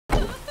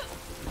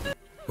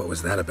What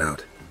was that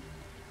about?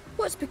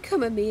 What's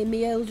become of me in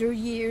me elder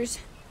years?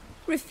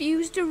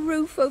 Refused a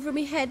roof over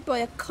me head by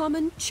a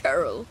common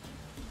churl.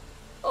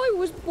 I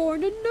was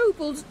born a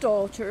noble's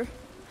daughter.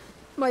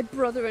 My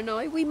brother and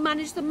I, we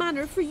managed the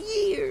manor for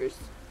years.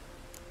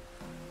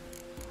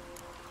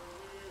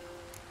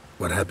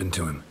 What happened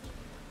to him?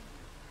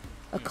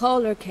 A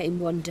caller came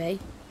one day.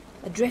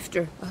 A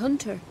drifter, a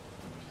hunter.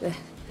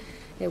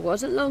 It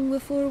wasn't long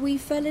before we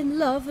fell in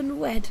love and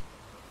wed.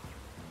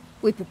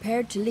 We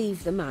prepared to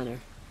leave the manor.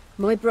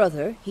 My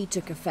brother, he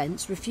took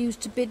offence,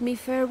 refused to bid me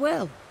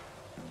farewell.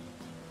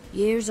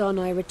 Years on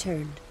I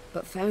returned,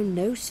 but found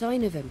no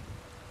sign of him.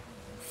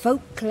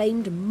 Folk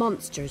claimed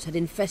monsters had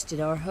infested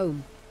our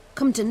home,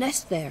 come to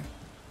nest there.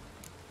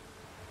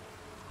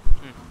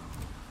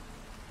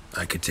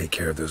 I could take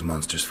care of those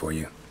monsters for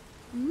you.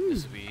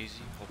 This will be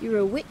easy. You're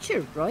a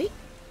witcher, right?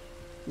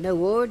 No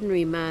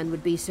ordinary man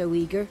would be so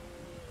eager.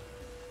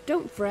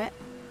 Don't fret.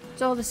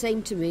 It's all the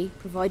same to me,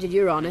 provided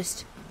you're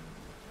honest.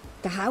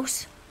 The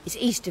house is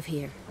east of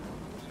here.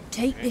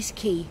 Take this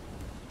key.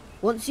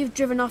 Once you've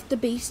driven off the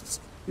beasts,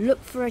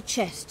 look for a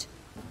chest.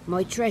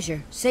 My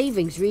treasure.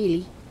 Savings,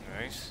 really.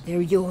 Nice.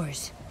 They're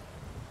yours.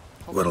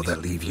 What'll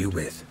that leave you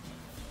with?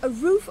 A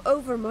roof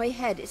over my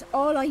head is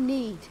all I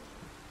need.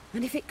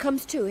 And if it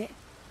comes to it,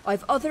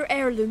 I've other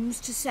heirlooms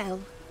to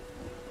sell.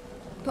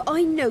 But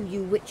I know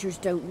you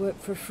witchers don't work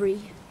for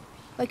free.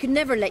 I could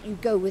never let you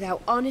go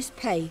without honest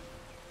pay.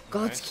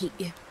 Gods keep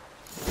you.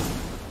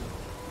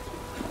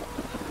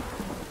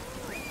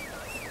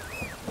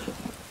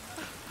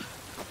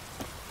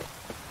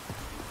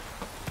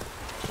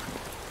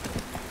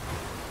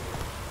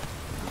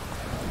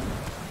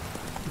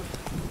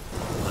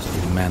 Must be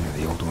the manor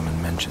the old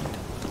woman mentioned.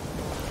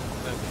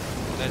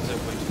 That's a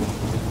way to go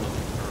through.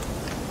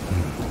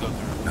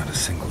 Not a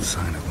single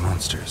sign of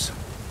monsters.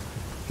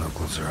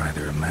 Locals are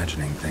either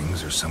imagining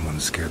things or someone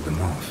scared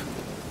them off.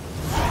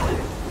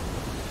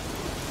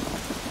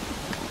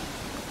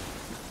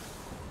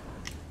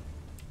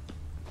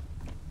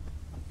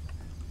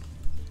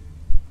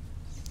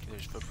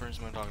 There's footprints.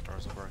 My dog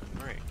doors are working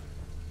great.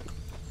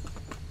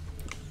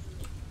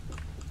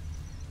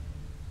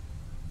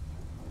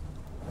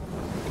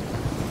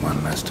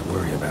 One less to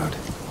worry about.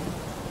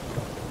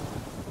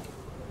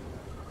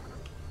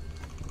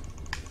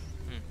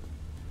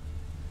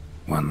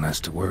 One less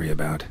to worry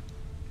about.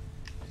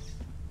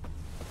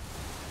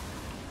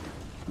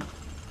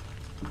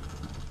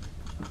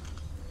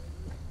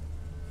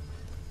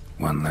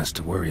 One less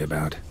to worry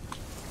about.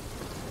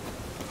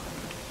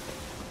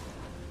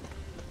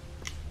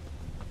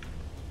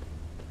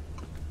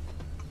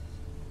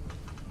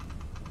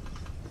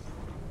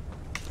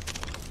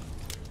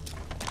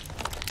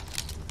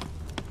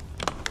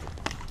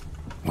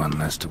 One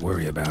less to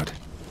worry about.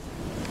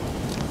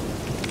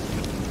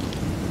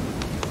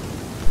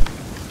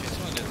 This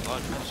one did a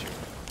lot faster.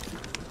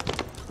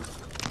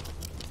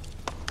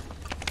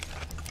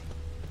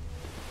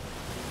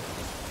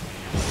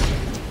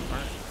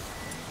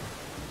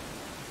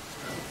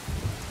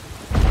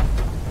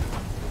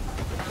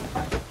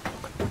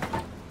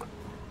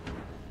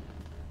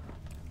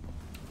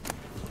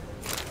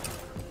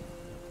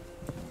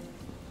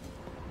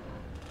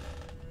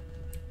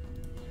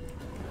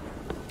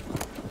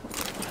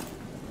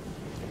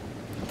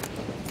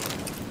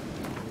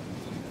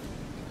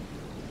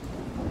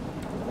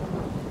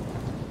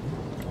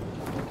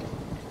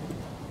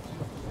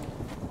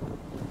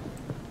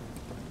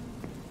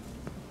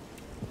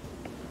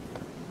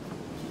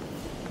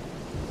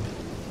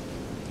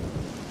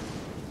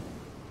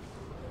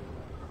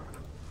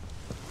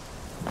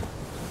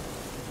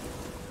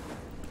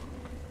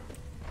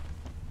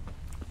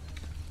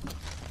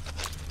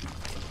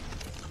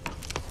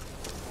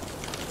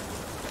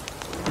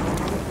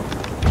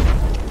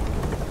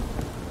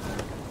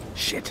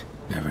 Shit.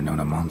 Never known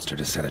a monster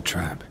to set a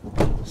trap.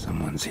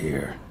 Someone's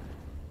here.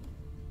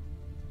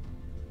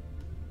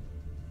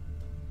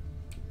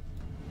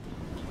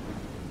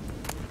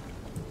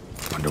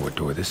 Wonder what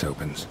door this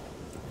opens.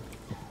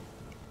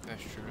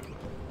 That's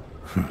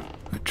true.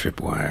 A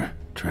tripwire.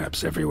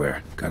 Traps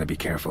everywhere. Gotta be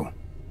careful.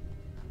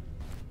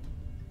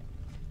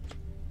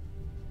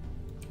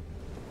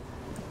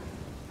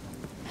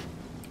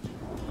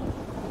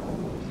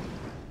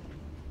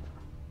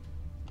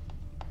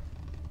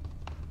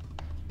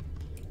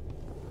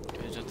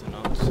 Okay, just the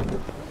notes.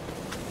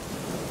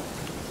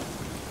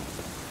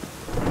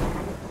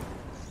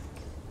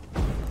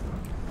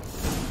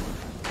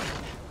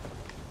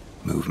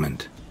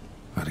 Movement.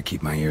 Ought to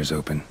keep my ears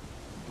open.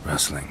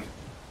 Rustling.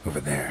 Over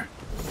there.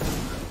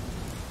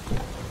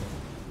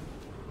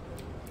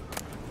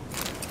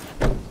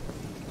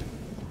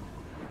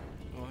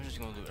 Well, we're just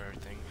gonna do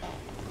everything.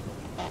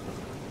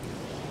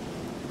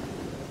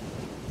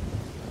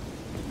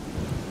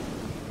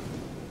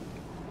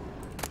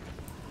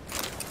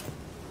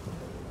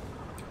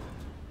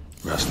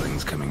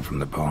 Rustling's coming from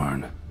the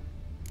barn.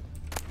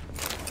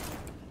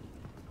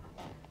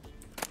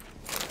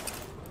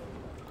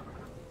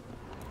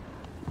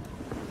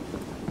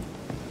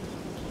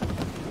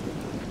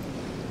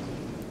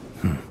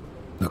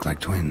 Look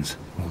like twins.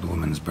 Old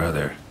woman's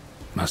brother.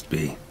 Must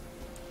be.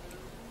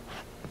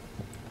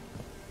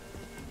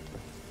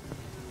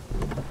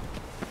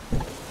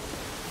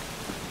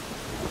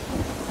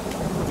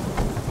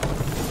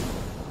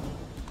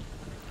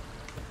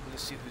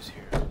 Let's see who's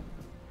here.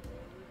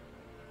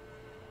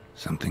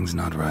 Something's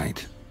not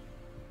right.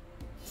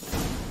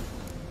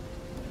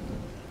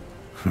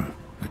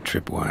 A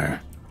tripwire.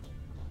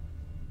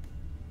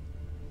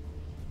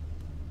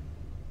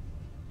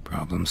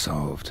 Problem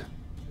solved.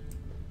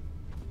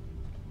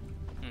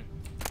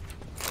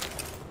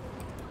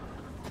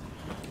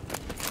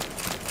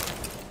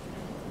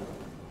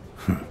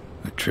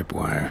 A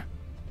tripwire.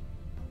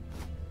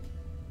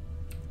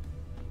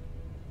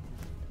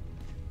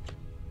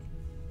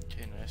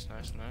 Okay, nice,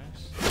 nice,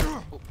 nice.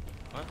 Oh,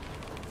 what?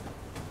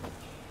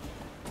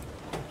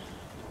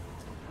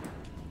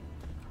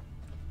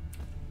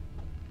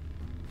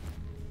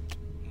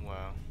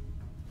 Wow.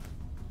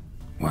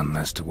 One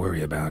less to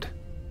worry about.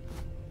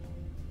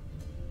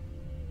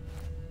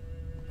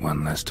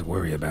 One less to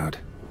worry about.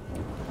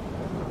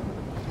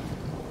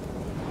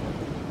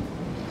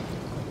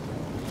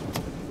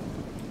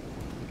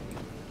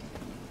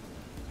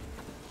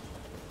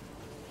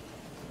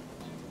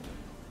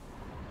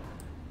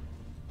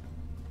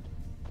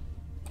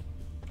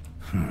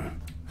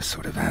 A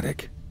sort of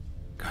attic.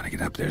 Gotta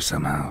get up there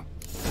somehow.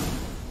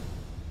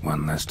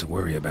 One less to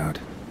worry about.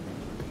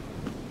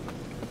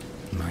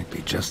 Might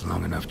be just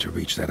long enough to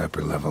reach that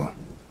upper level.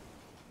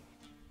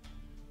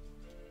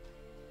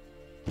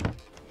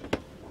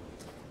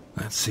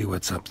 Let's see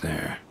what's up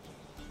there.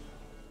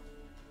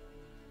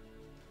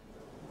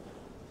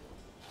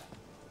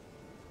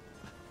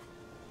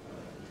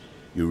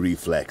 Your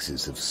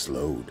reflexes have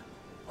slowed.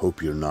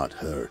 Hope you're not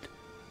hurt.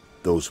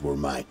 Those were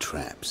my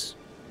traps.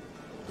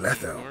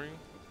 Letho.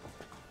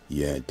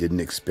 Yeah,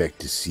 didn't expect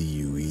to see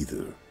you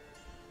either.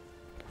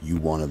 You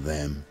one of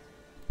them?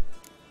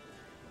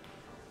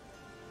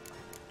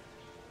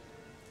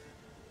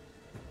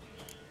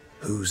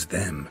 Who's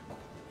them?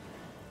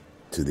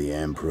 To the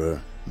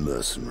Emperor,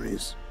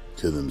 mercenaries.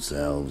 To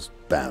themselves,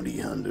 bounty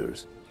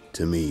hunters.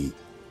 To me,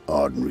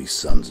 ordinary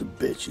sons of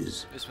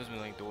bitches. This must be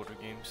like the older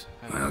games.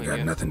 Well, got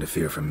nothing to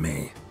fear from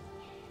me.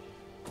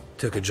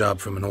 Took a job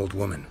from an old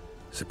woman.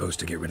 Supposed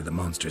to get rid of the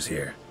monsters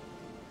here.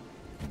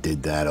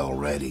 Did that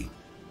already.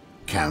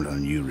 Count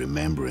on you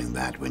remembering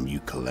that when you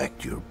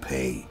collect your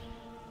pay.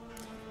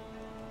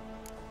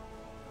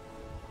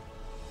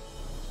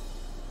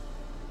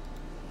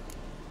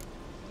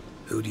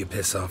 Who'd you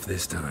piss off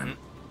this time?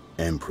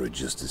 Emperor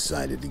just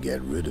decided to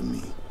get rid of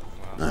me.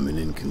 I'm an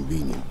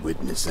inconvenient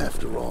witness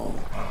after all.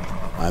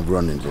 I've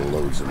run into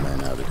loads of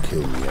men out to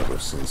kill me ever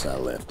since I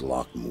left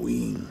Loch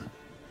Muin.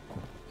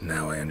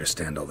 Now I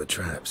understand all the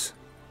traps.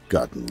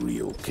 Gotten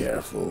real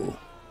careful.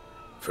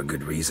 For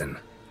good reason.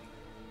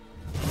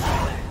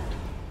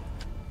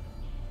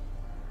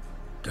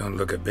 Don't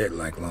look a bit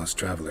like lost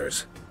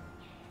travelers.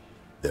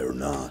 They're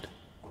not.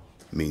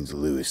 Means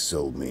Lewis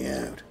sold me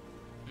out.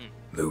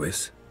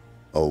 Lewis?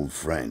 Old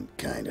friend,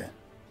 kinda.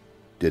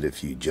 Did a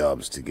few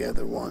jobs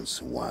together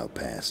once, a while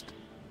past.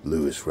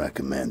 Lewis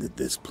recommended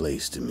this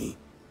place to me.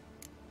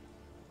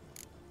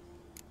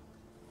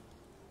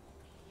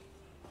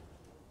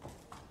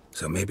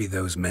 So maybe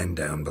those men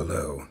down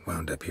below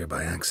wound up here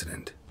by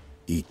accident.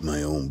 Eat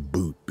my own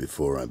boot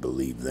before I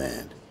believe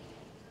that.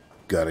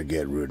 Gotta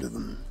get rid of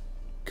them.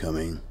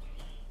 Coming?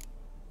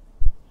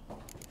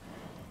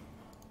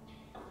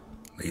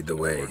 Lead the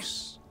way.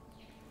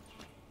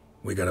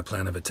 We got a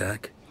plan of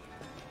attack?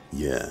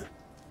 Yeah.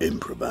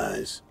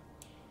 Improvise.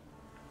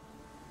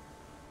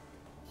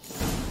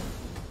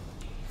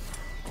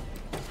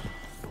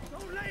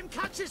 Don't let him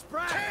catch his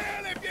breath!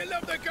 Hell if you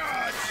love the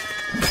gods!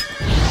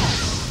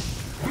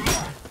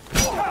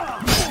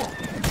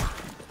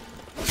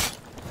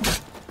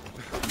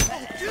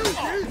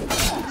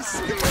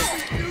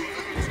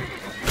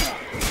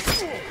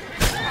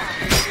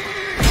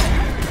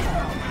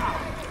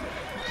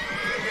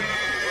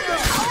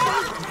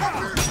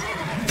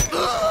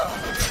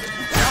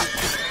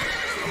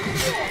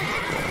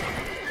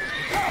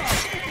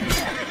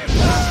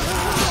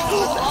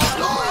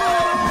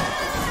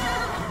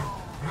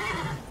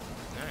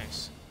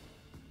 Nice.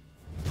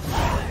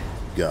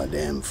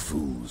 Goddamn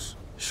fools.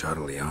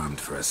 Shoddily armed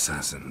for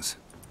assassins.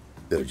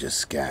 They're just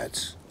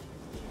scouts.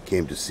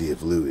 Came to see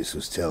if Lewis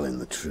was telling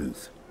the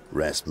truth.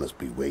 Rest must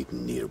be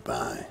waiting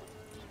nearby.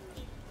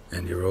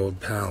 And your old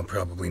pal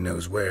probably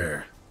knows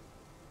where.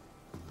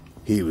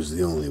 He was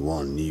the only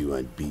one knew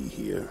I'd be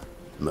here.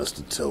 Must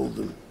have told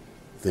them.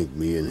 Think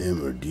me and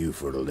him are due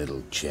for a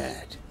little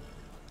chat.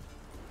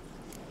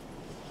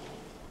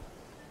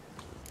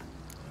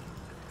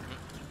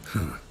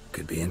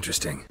 Could be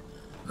interesting.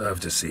 Love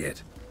to see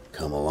it.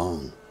 Come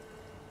along.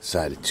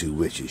 Sight of two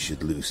witches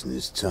should loosen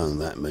his tongue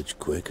that much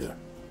quicker.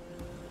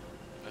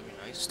 That'd be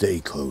nice. Stay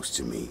close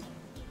to me.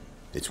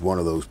 It's one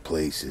of those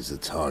places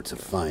that's hard to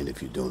find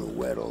if you don't know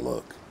where to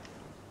look.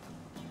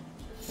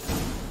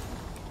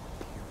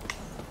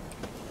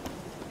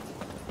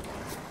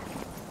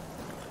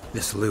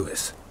 This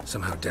Lewis,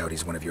 Somehow doubt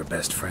he's one of your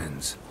best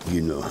friends.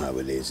 You know how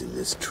it is in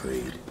this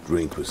trade.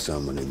 Drink with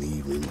someone in the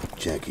evening,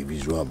 check if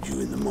he's robbed you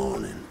in the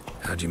morning.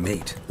 How'd you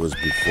meet? Was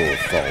before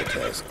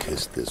Faltas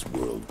kissed this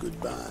world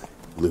goodbye.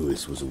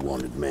 Lewis was a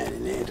wanted man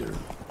in Antrim.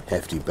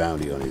 Hefty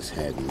bounty on his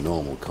head and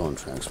normal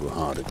contracts were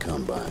hard to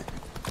come by.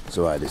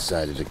 So I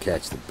decided to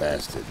catch the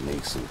bastard and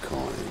make some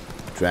coin.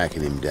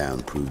 Tracking him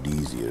down proved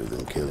easier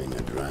than killing a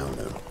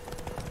drowner.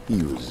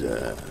 He was,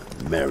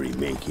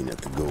 merrymaking at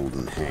the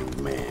Golden Hanged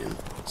Man,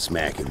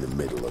 smack in the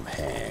middle of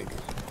Hag.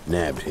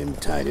 Nabbed him,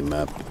 tied him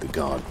up, but the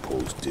guard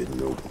post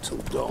didn't open till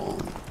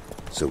dawn.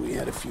 So we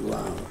had a few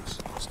hours.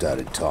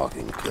 Started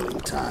talking, killing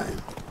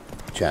time.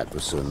 Chat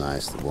was so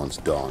nice that once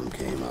dawn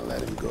came, I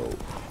let him go.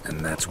 And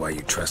that's why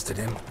you trusted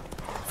him?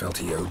 Felt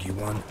he owed you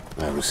one?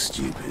 I was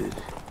stupid.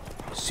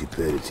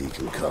 Stupidity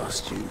can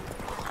cost you,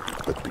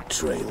 but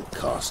betrayal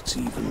costs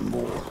even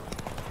more.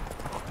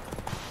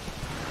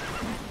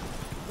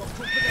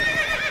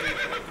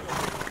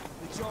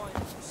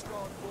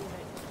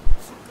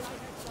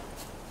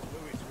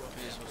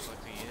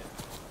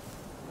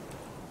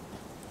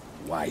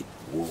 White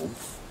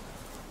Wolf.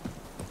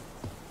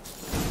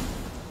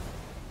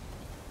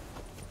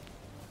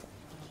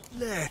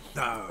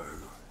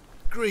 Letho.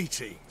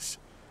 Greetings.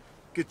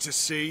 Good to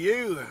see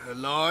you,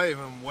 alive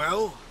and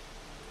well.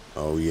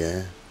 Oh,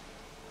 yeah?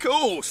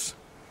 Course!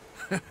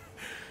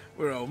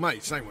 We're old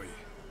mates, ain't we?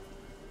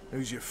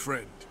 Who's your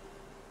friend?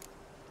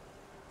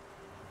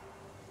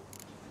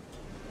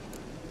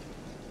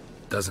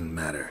 Doesn't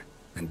matter.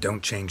 And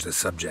don't change the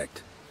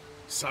subject.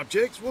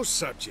 Subject? What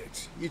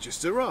subject? You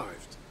just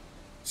arrived.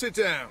 Sit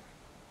down.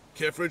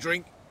 Care for a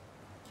drink?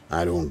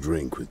 I don't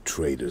drink with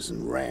traitors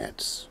and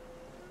rats.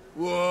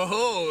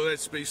 Whoa,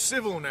 let's be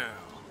civil now.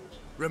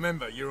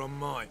 Remember, you're on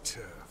my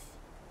turf.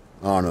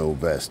 Arno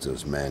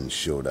Vesta's men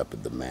showed up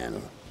at the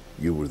manor.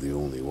 You were the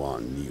only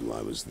one knew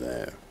I was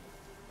there.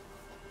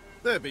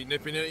 They'll be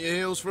nipping at your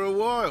heels for a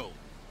while.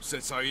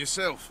 Said so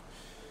yourself.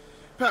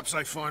 Perhaps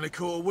they finally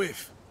caught a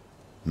whiff.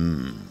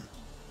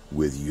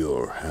 With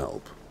your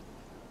help.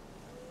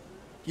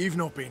 You've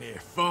not been here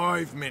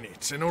 5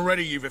 minutes, and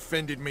already you've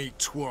offended me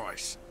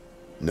twice.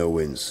 No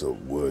insult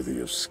worthy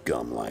of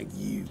scum like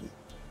you.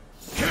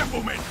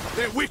 Careful, men!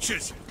 They're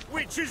witches!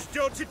 Witches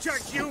don't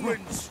attack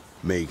humans!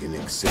 Make an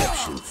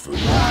exception for you.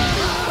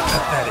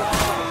 That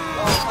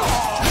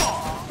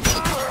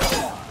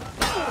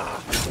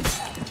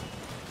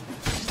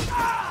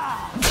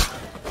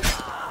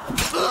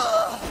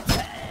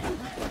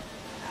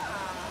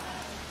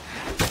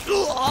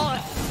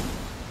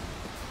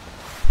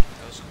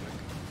was quick.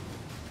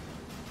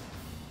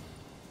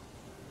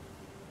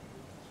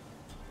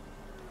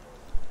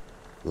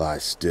 Lie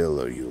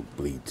still or you'll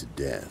bleed to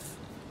death.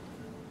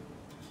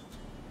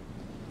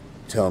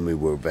 Tell me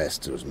where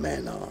Vestor's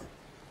men are.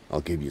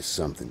 I'll give you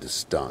something to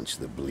staunch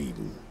the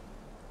bleeding.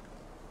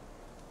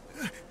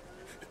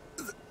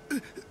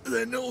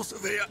 They're north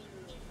of here.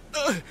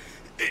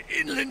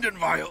 In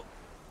Lindenvale.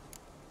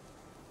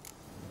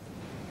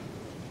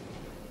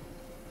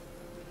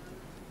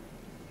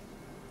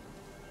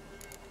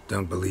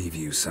 Don't believe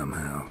you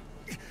somehow.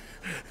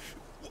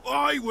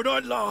 Why would I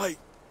lie?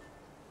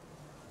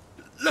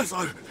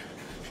 Letho,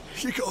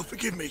 you gotta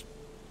forgive me.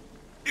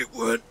 It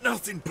weren't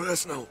nothing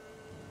personal.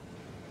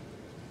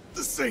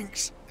 The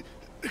Sinks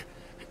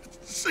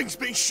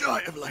been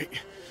shy of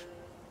late.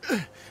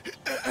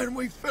 And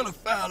we fell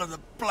afoul of the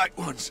Black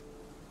Ones.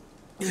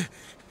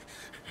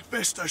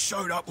 Vesta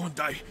showed up one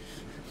day,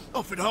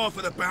 offered half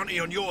of the bounty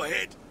on your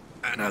head,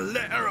 and a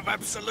letter of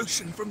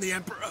absolution from the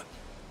Emperor.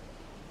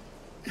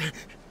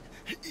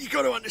 You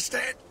gotta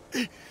understand,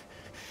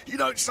 you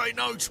don't say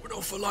no to an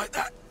offer like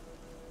that.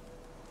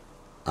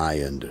 I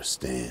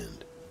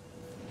understand.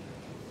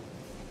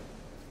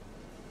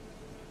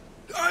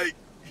 Hey,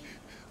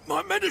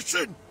 my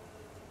medicine!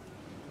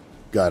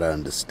 Gotta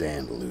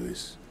understand,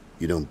 Lewis.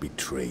 You don't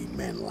betray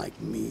men like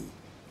me.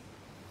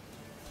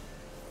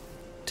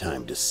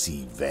 Time to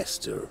see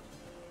Vestor.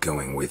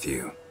 Going with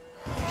you.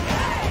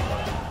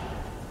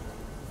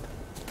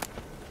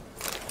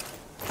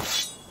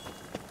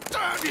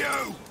 Damn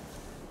you!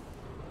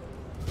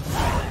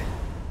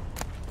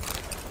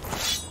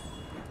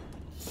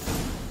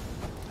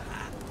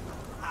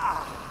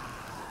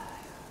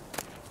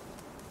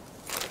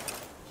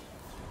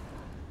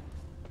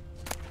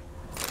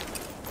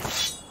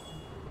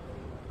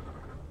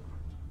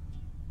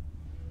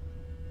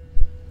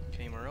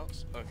 Anywhere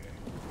else? Okay.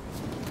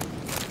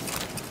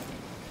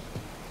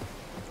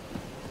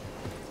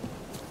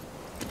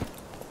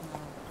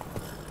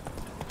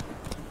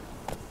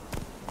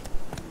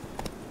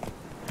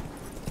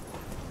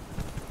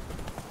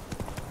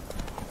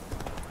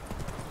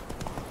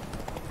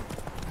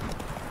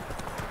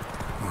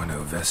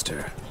 Arno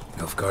Vester.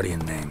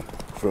 Nilfgaardian name.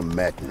 From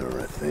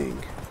Metner, I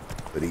think.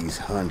 But he's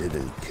hunted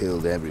and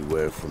killed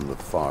everywhere from the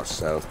far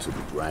south to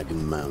the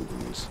Dragon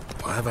Mountains.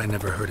 Why have I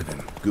never heard of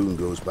him? Goon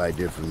goes by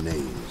different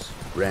names.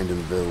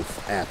 Brandon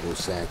Vilf, Apple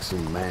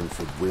Saxon,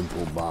 Manfred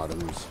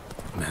Wimplebottoms.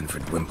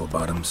 Manfred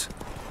Wimplebottoms.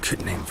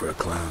 Good name for a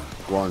clown.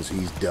 Ones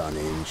he's done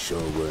in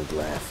sure weren't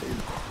laughing.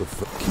 But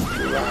keep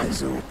your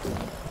eyes open.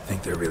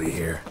 Think they're really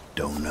here?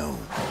 Don't know.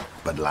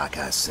 But like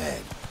I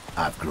said,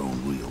 I've grown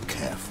real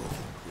careful.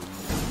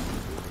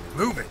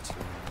 Move it!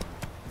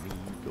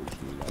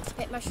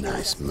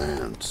 Nice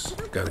mounts.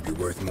 Gotta be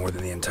worth more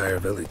than the entire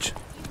village.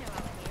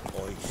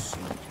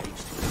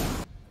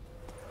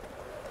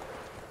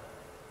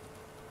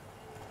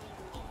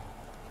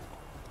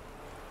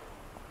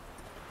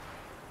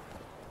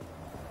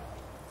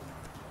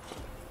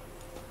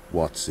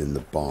 What's in the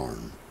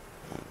barn?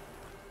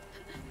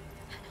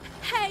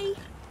 Hey!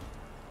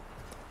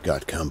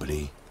 Got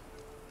company?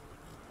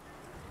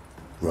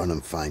 Run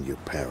and find your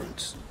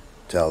parents.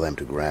 Tell them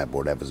to grab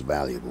whatever's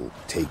valuable,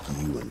 take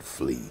you and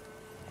flee.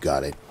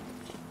 Got it?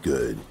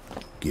 Good.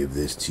 Give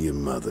this to your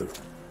mother.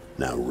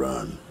 Now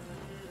run.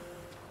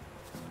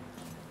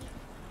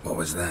 What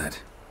was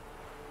that?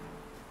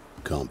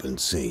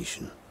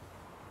 Compensation.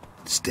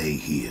 Stay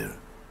here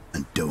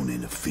and don't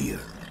interfere,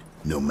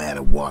 no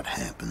matter what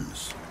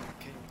happens.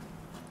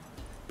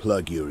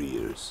 Plug your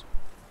ears.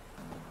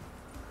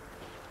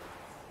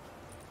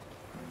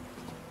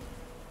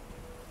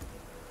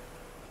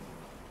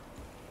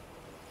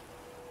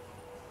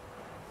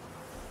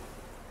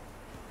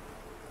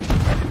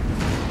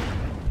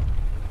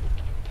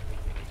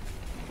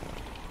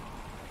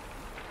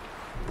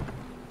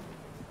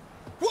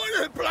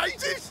 What in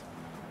blazes?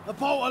 A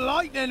bolt of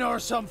lightning or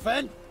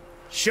something?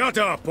 Shut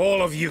up,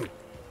 all of you.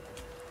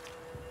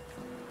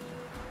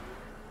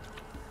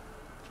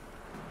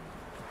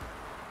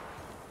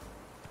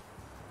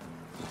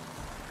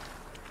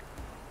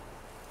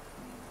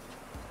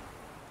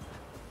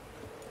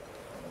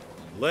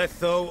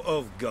 Letho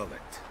of Gullet.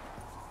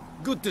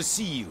 Good to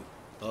see you,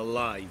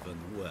 alive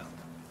and well.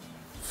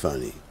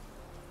 Funny.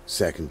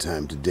 Second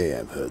time today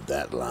I've heard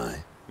that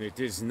lie. It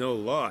is no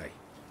lie.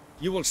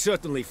 You will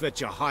certainly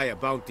fetch a higher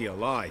bounty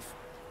alive.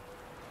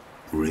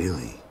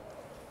 Really?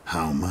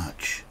 How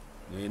much?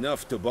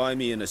 Enough to buy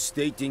me an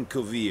estate in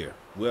Kovir,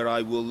 where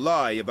I will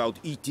lie about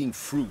eating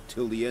fruit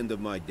till the end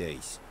of my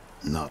days.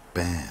 Not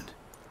bad.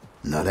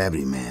 Not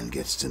every man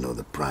gets to know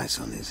the price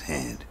on his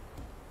head.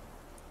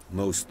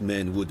 Most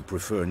men would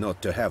prefer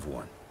not to have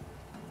one.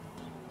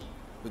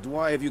 But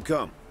why have you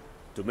come?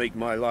 To make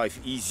my life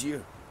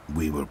easier?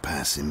 We were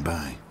passing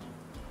by.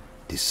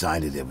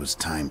 Decided it was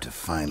time to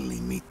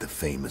finally meet the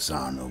famous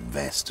Arno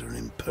Vester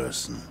in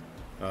person.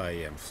 I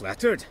am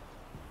flattered.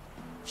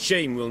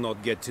 Shame we'll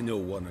not get to know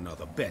one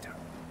another better.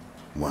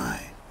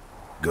 Why?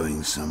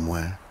 Going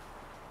somewhere?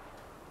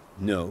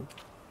 No,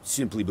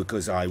 simply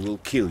because I will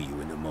kill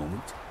you in a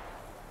moment.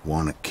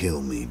 Wanna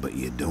kill me, but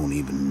you don't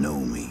even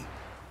know me.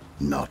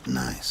 Not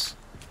nice.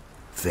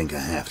 Think I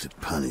have to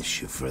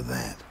punish you for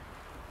that.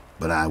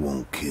 But I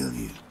won't kill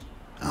you.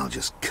 I'll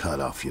just cut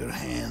off your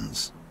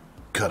hands.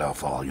 Cut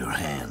off all your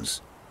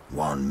hands,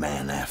 one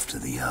man after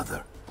the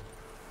other.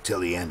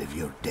 Till the end of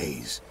your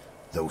days,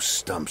 those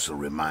stumps will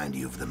remind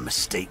you of the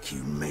mistake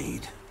you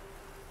made.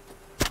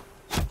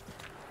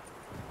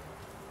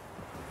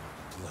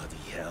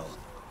 Bloody hell.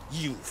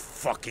 You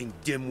fucking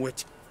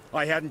dimwit.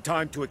 I hadn't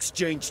time to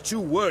exchange 2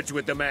 words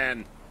with the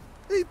man.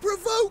 He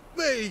provoked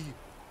me!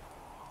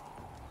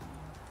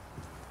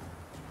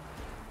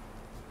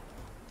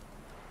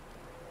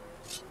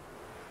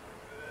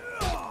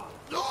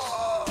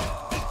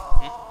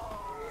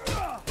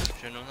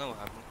 Should've known that would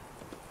happen.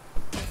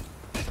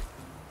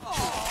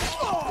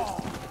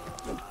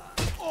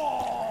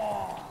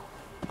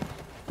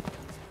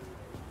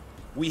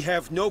 We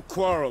have no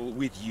quarrel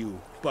with you,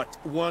 but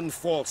one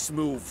false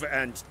move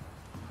and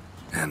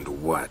And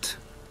what?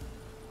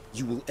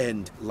 you will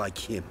end like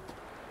him.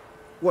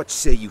 What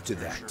say you to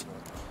that?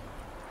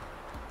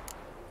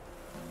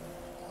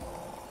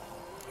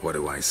 What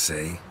do I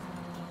say?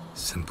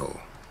 Simple.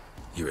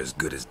 You're as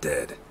good as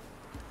dead.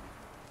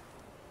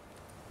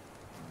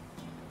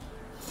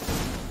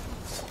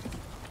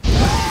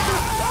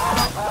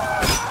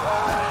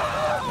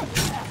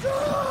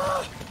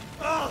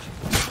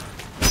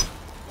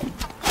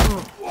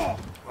 Oh,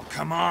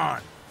 come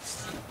on!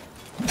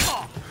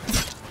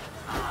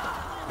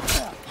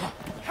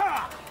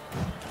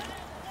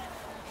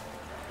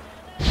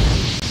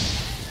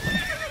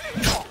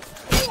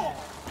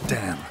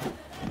 Damn.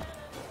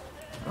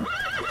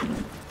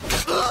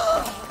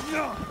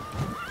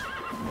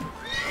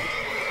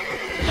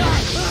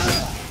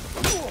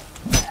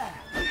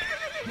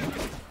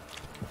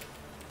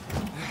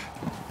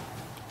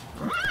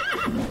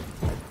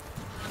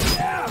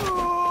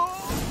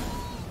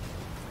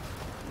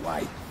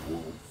 White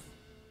wolf.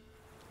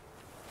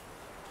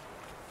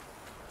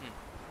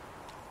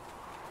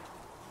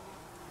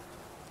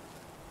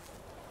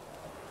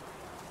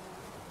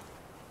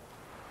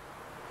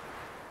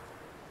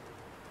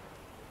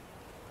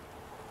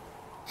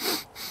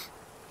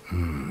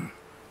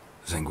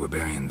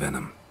 Zinguiberian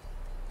venom.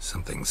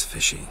 Something's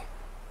fishy.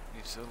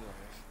 He's still alive.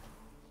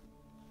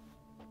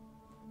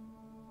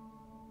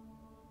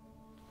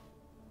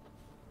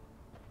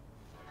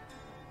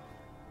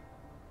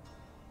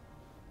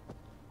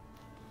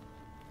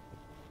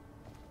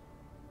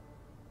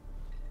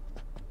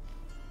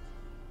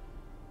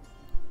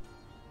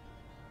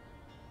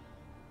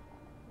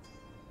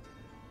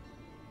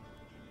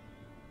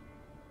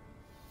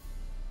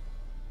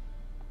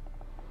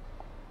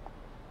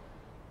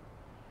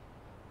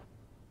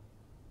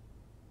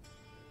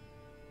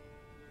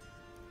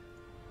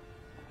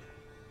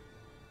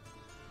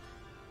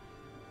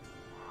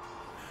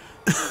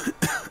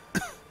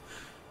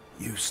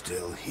 You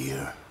still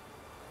here?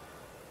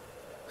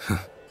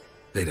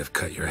 They'd have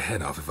cut your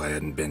head off if I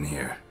hadn't been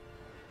here.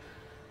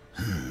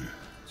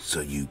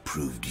 So you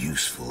proved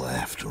useful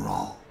after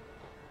all.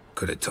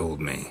 Could have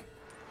told me.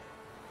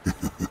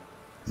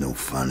 No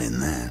fun in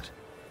that.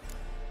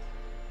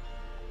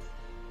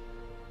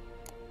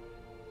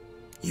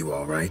 You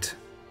all right?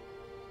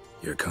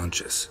 You're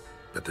conscious,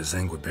 but the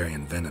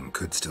Zanguibarian venom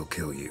could still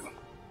kill you.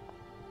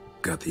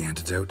 Got the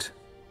antidote?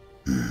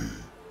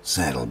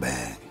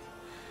 Saddlebag.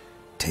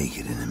 Take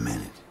it in a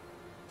minute.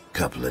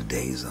 Couple of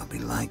days I'll be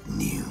like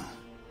new.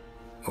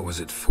 What was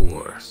it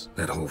for,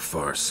 that whole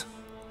farce?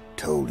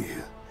 Told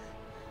you.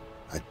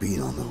 I'd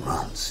been on the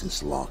run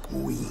since Loch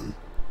Muin.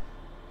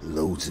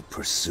 Loads of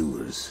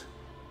pursuers.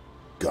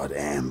 Got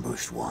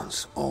ambushed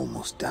once,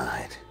 almost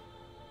died.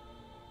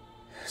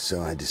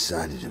 So I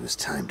decided it was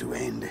time to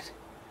end it.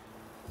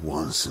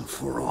 Once and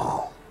for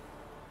all.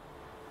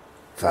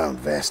 Found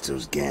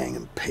Vestor's gang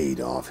and paid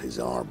off his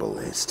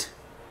arbalist.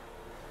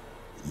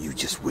 You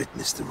just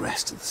witnessed the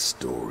rest of the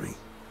story.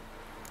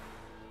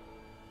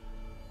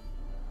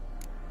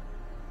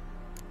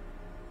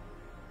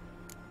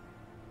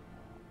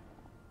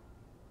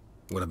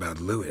 What about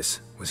Lewis?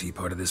 Was he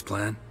part of this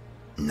plan?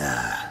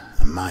 Nah,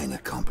 a minor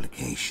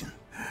complication.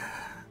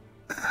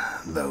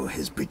 Though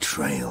his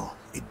betrayal,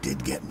 it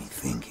did get me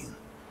thinking.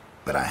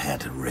 But I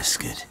had to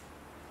risk it.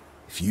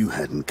 If you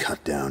hadn't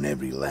cut down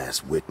every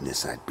last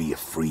witness, I'd be a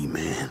free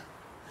man.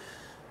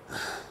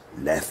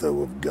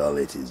 Letho of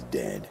Gullet is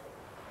dead.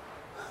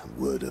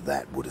 Word of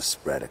that would have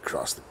spread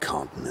across the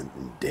continent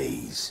in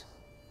days.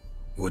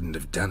 Wouldn't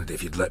have done it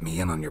if you'd let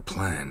me in on your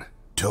plan.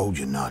 Told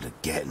you not to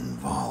get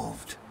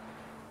involved.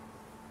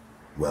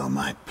 Well,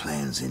 my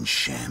plan's in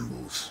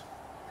shambles.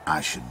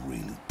 I should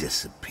really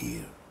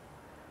disappear.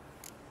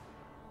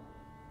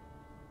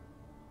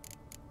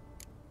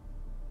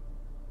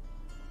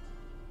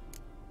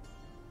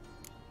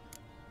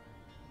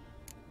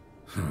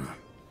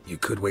 You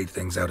could wait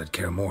things out at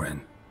Kaer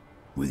Morhen.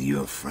 With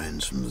your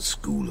friends from the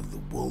School of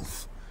the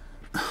Wolf?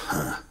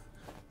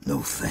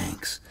 No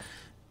thanks.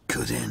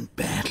 Could end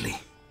badly.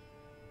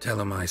 Tell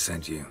them I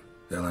sent you.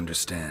 They'll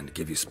understand,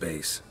 give you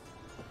space.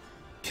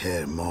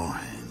 Kaer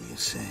Morhen, you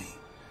say?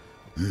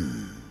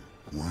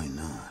 Why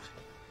not?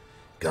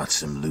 Got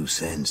some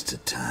loose ends to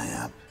tie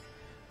up,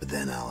 but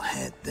then I'll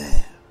head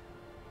there.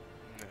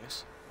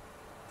 Nice.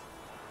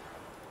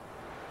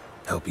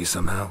 Help you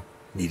somehow?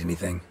 Need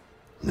anything?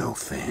 No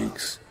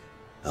thanks.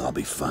 I'll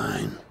be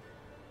fine.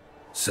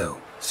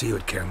 So, see you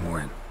at Kaer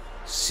Morhen.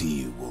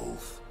 See you,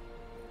 Wolf.